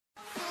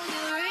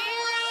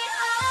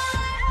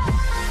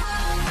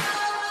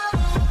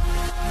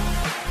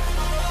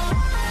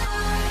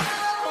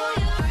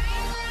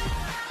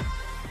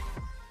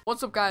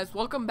What's up, guys?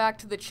 Welcome back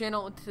to the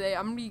channel, and today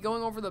I'm going to be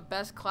going over the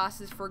best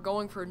classes for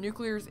going for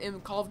nuclears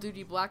in Call of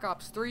Duty Black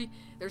Ops 3.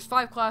 There's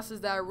 5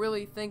 classes that I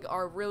really think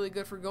are really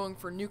good for going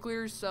for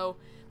nuclears, so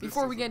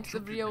before we get into the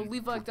video,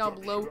 leave a like down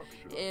below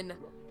and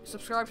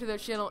subscribe to the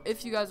channel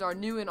if you guys are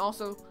new, and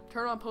also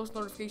turn on post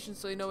notifications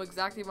so you know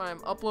exactly when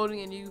I'm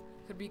uploading and you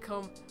could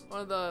become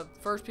one of the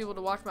first people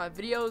to watch my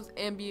videos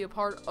and be a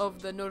part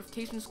of the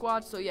notification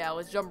squad. So yeah,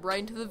 let's jump right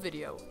into the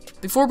video.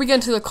 Before we get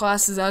into the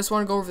classes, I just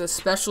want to go over the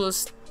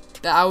specialists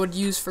that I would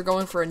use for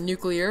going for a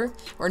nuclear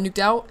or nuked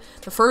out.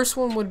 The first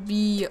one would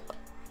be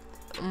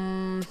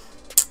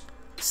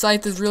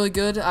Scythe is really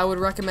good. I would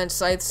recommend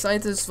Scythe.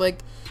 Scythe is like,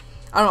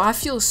 I don't know, I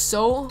feel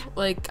so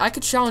like I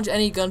could challenge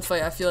any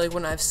gunfight. I feel like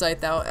when I have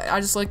Scythe out, I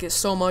just like it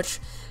so much.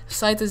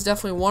 Scythe is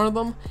definitely one of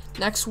them.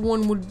 Next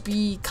one would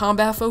be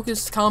Combat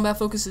Focus. Combat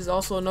Focus is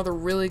also another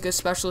really good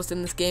specialist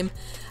in this game.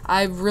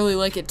 I really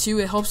like it too.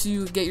 It helps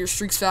you get your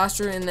streaks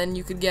faster, and then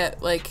you could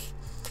get like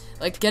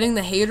getting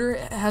the hater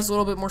has a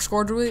little bit more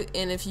score to it,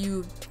 and if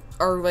you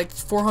are like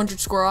 400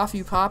 score off,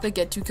 you pop it,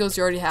 get 2 kills,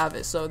 you already have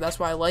it, so that's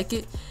why I like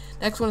it.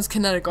 Next one is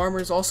Kinetic Armor,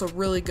 is also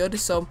really good.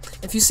 So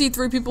if you see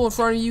 3 people in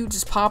front of you,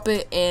 just pop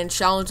it and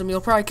challenge them.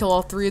 You'll probably kill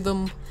all 3 of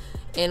them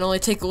and only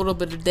take a little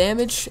bit of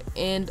damage.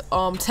 And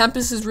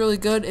Tempest is really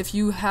good. If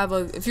you have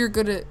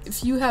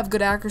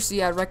good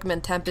accuracy, I'd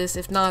recommend Tempest.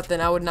 If not,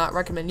 then I would not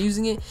recommend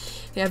using it.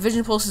 Yeah,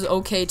 Vision Pulse is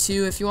okay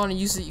too. If you want to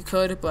use it, you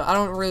could, but I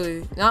don't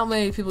really, not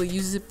many people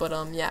use it. But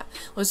yeah,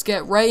 let's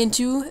get right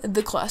into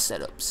the class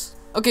setups.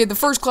 Okay, the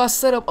first class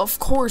setup, of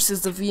course,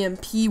 is the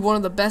VMP, one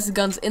of the best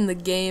guns in the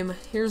game.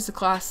 Here's the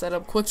class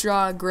setup: quick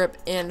draw, grip,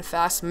 and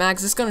fast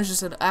mags. This gun is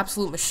just an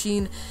absolute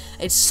machine.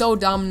 It's so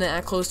dominant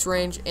at close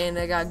range. And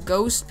I got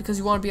Ghost because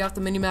you want to be off the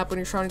minimap when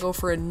you're trying to go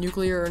for a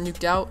nuclear or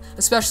nuked out,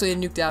 especially a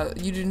nuked out.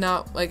 You do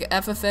not, like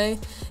FFA,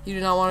 you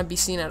do not want to be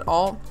seen at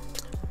all.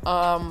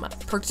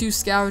 Perk 2,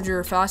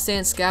 Scavenger. Fast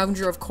Hand,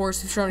 Scavenger, of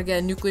course. If you're trying to get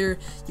a nuclear,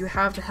 you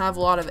have to have a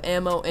lot of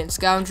ammo, and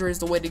Scavenger is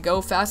the way to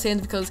go. Fast Hands,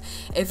 because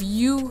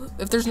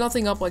if there's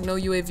nothing up, like no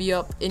UAV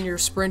up, and you're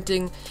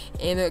sprinting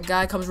and a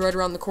guy comes right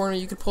around the corner,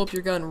 you can pull up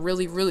your gun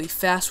really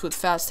fast with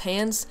Fast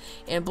Hands.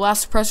 And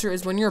Blast Suppressor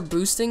is when you're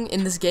boosting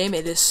in this game,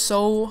 it is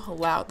so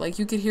loud, like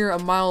you could hear a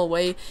mile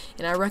away,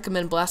 and I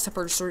recommend Blast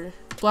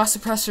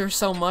Suppressor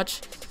so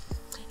much.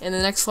 And the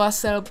next class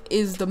setup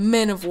is the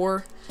Man of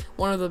War,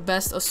 one of the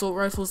best assault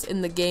rifles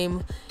in the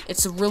game.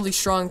 It's really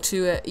strong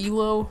too at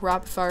ELO,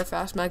 rapid fire,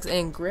 fast mags,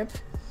 and grip.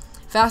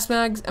 Fast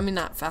mags, I mean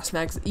not fast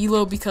mags,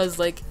 ELO, because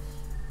like,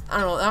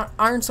 I don't know,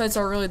 iron sights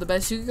are really the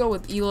best. You could go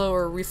with ELO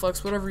or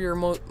reflex, whatever you're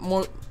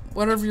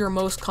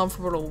most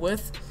comfortable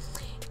with.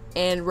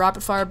 And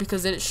rapid fire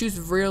because it shoots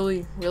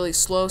really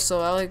slow,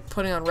 so I like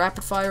putting on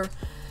rapid fire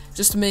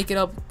just to make it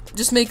up,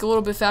 just make it a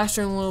little bit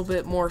faster and a little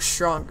bit more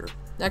stronger.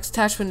 Next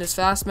attachment is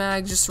fast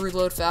mag, just to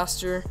reload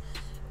faster.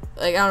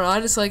 Like, I don't know, I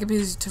just like it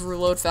because to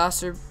reload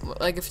faster.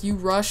 Like, if you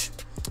rush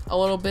a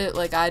little bit,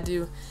 like I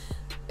do,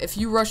 if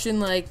you rush in,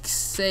 like,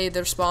 say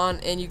their spawn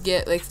and you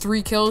get like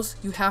 3 kills,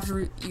 you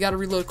gotta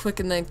reload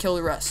quick and then kill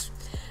the rest.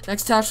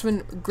 Next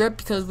attachment, grip,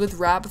 because with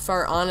rapid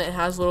fire on it, it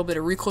has a little bit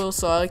of recoil,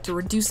 so I like to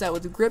reduce that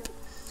with the grip.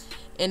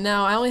 And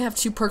now I only have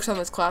 2 perks on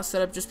this class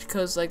setup just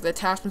because like the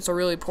attachments are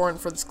really important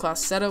for this class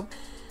setup.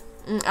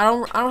 I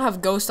don't have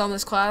Ghost on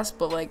this class,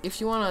 but like if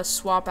you want to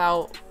swap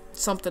out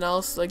something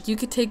else, like you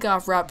could take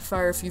off rapid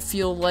fire if you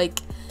feel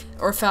like,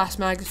 or fast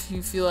mag if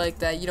you feel like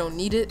that you don't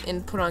need it,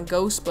 and put on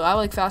Ghost. But I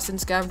like Fast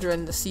and Scavenger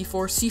and the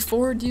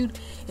C4, dude,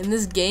 in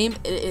this game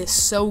it is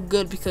so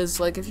good, because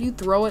like if you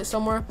throw it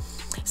somewhere,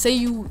 say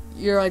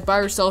you're like by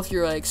yourself,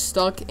 you're like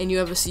stuck and you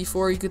have a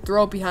C4, you could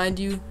throw it behind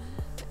you,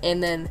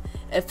 and then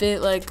if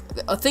it like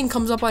a thing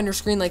comes up on your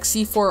screen like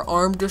C4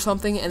 armed or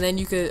something, and then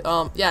you could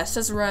yeah, it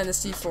says right on the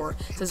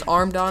C4, it says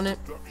armed on it,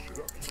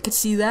 if you could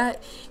see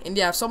that. And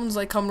yeah, if someone's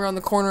like coming around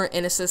the corner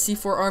and it says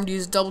C4 armed, you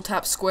just double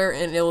tap square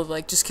and it'll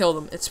like just kill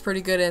them. It's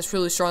pretty good and it's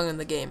really strong in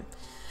the game.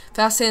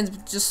 Fast Hands,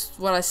 just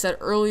what I said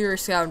earlier.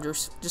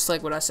 Scavengers, just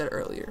like what I said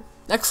earlier.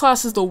 Next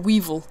class is the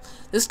Weevil.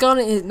 This gun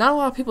is, not a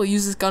lot of people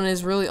use this gun,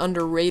 is really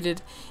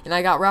underrated, and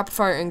I got rapid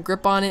fire and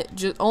grip on it.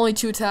 Just only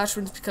 2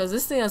 attachments because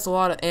this thing has a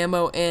lot of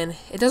ammo and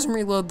it doesn't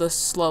reload the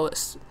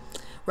slowest.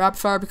 Rapid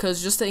fire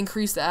because just to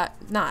increase that,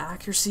 not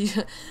accuracy,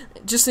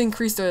 just to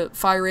increase the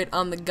fire rate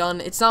on the gun.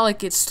 It's not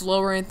like it's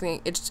slow or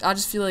anything. I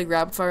just feel like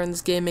rapid fire in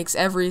this game makes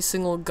every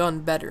single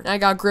gun better. And I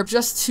got grip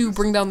just to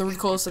bring down the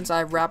recoil since I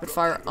have rapid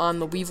fire on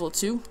the Weevil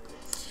too.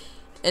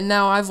 And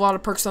now I have a lot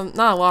of perks on,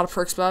 not a lot of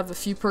perks, but I have a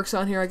few perks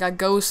on here. I got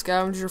Ghost,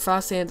 Scavenger,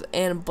 Fast Hands,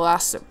 and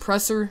Blast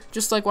Suppressor.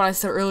 Just like what I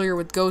said earlier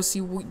with Ghost,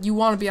 you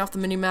want to be off the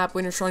minimap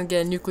when you're trying to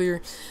get a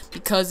nuclear,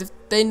 because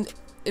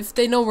if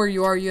they know where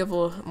you are, you have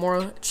a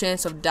more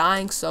chance of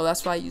dying, so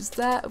that's why I use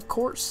that, of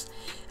course.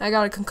 And I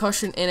got a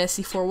concussion and a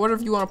C4,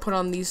 whatever you want to put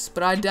on these,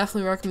 but I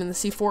definitely recommend the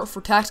C4. For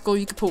tactical,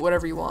 you can put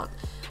whatever you want.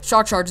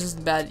 Shock Charge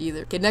isn't bad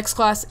either. Okay, next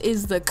class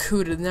is the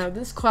Kuda. Now,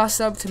 this class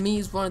setup to me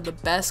is one of the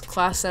best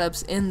class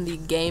setups in the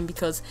game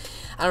because,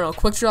 I don't know,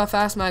 quick draw,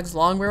 fast mags,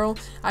 long barrel.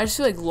 I just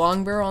feel like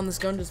long barrel on this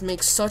gun just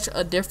makes such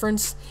a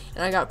difference.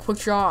 And I got quick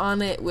draw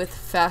on it with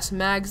fast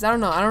mags. I don't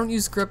know, I don't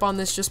use grip on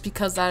this just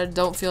because I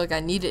don't feel like I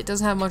need it. It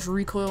doesn't have much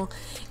recoil,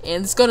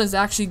 and this gun is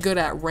actually good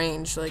at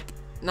range. Like,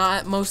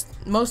 not most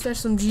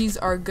SMGs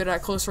are good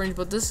at close range,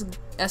 but this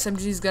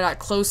SMG is good at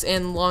close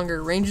and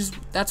longer ranges.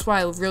 That's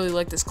why I really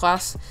like this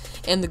class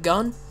and the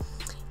gun.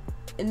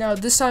 And now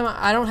this time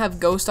I don't have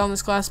Ghost on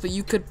this class, but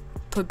you could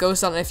put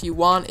Ghost on if you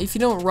want. If you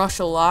don't rush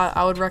a lot,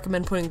 I would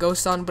recommend putting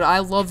Ghost on, but I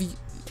love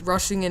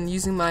rushing and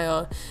using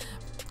my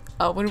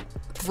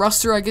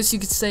thruster, I guess you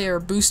could say, or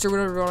booster,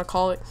 whatever you want to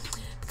call it,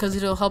 because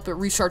it'll help it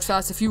recharge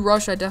fast. If you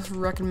rush, I definitely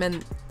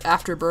recommend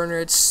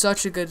Afterburner. It's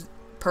such a good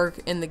perk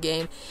in the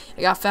game.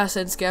 I got Fast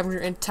Head Scavenger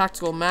and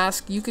Tactical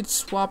Mask. You could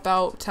swap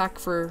out Tac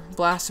for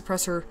Blast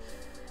Suppressor.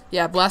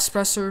 Yeah, Blast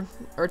Suppressor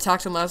or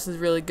Tactical Mask is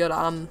really good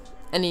on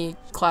any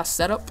class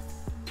setup.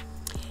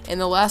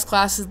 And the last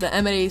class is the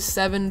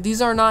M87.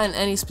 These are not in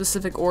any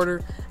specific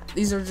order.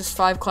 These are just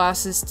 5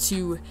 classes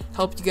to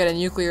help you get a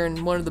nuclear,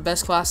 and one of the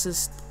best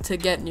classes to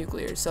get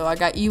nuclear. So I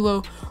got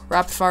Elo,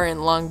 Rapid Fire,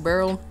 and Long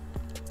Barrel.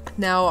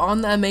 Now on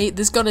the M8,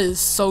 this gun is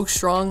so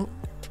strong.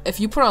 If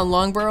you put on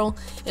Long Barrel,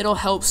 it'll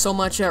help so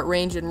much at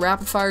range, and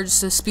Rapid Fire just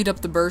to speed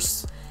up the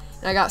bursts.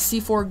 And I got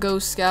C4,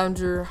 Ghost,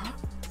 Scavenger,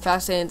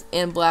 Fast Hand,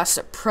 and Blast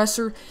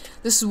Suppressor.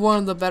 This is one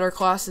of the better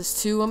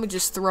classes too. Let me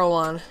just throw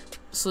on,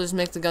 so just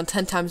make the gun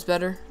 10 times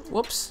better.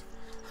 Whoops.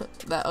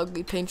 That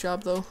ugly paint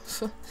job though.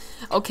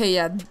 Okay,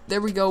 yeah,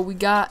 there we go. We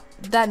got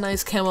that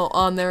nice camo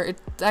on there.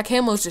 That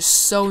camo is just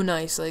so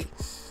nice. Like,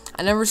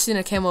 I never seen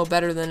a camo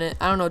better than it.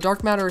 I don't know,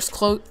 Dark Matter is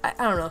close. I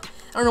don't know.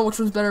 I don't know which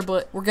one's better,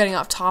 but we're getting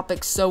off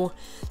topic. So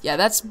yeah,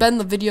 that's been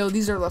the video.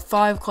 These are the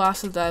 5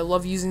 classes that I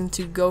love using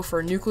to go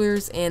for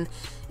nuclears. And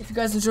if you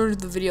guys enjoyed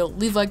the video,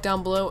 leave a like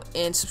down below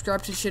and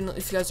subscribe to the channel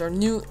if you guys are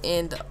new,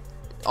 and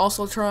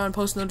also turn on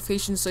post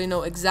notifications so you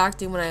know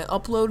exactly when I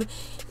upload.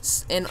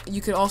 And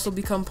you could also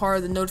become part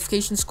of the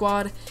notification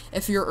squad.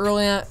 If you're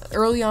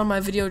early on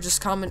my video,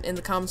 just comment in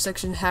the comment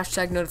section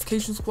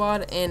 #notification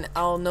squad, and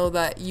I'll know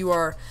that you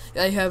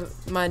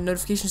have my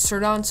notifications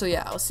turned on. So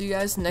yeah, I'll see you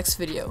guys next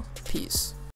video. Peace.